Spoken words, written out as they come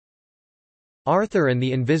Arthur and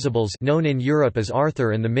the Invisibles, known in Europe as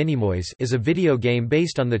Arthur and the Minimoys, is a video game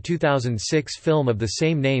based on the 2006 film of the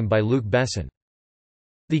same name by Luc Besson.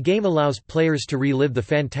 The game allows players to relive the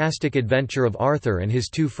fantastic adventure of Arthur and his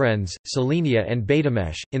two friends, Selenia and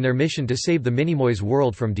Betamash, in their mission to save the Minimoys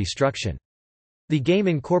world from destruction. The game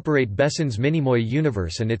incorporates Besson's Minimoy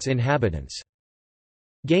universe and its inhabitants.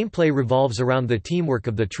 Gameplay revolves around the teamwork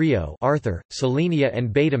of the trio Arthur, Selenia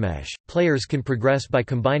and Betamash. Players can progress by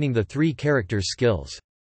combining the three characters' skills.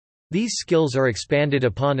 These skills are expanded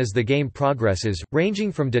upon as the game progresses,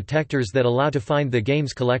 ranging from detectors that allow to find the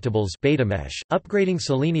game's collectibles Betamash, upgrading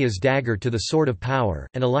Selenia's dagger to the Sword of Power,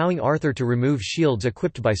 and allowing Arthur to remove shields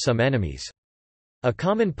equipped by some enemies. A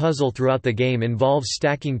common puzzle throughout the game involves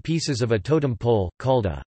stacking pieces of a totem pole, called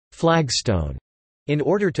a flagstone, in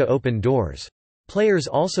order to open doors. Players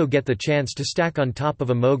also get the chance to stack on top of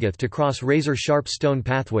a Mogoth to cross razor-sharp stone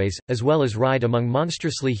pathways, as well as ride among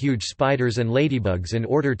monstrously huge spiders and ladybugs in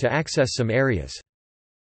order to access some areas.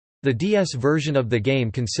 The DS version of the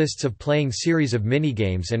game consists of playing series of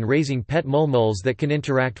minigames and raising pet mole-moles that can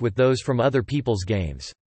interact with those from other people's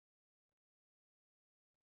games.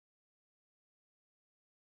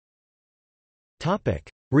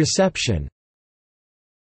 Reception.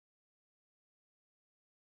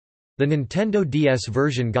 The Nintendo DS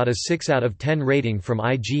version got a 6 out of 10 rating from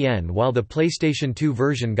IGN, while the PlayStation 2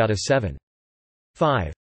 version got a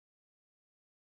 7.5.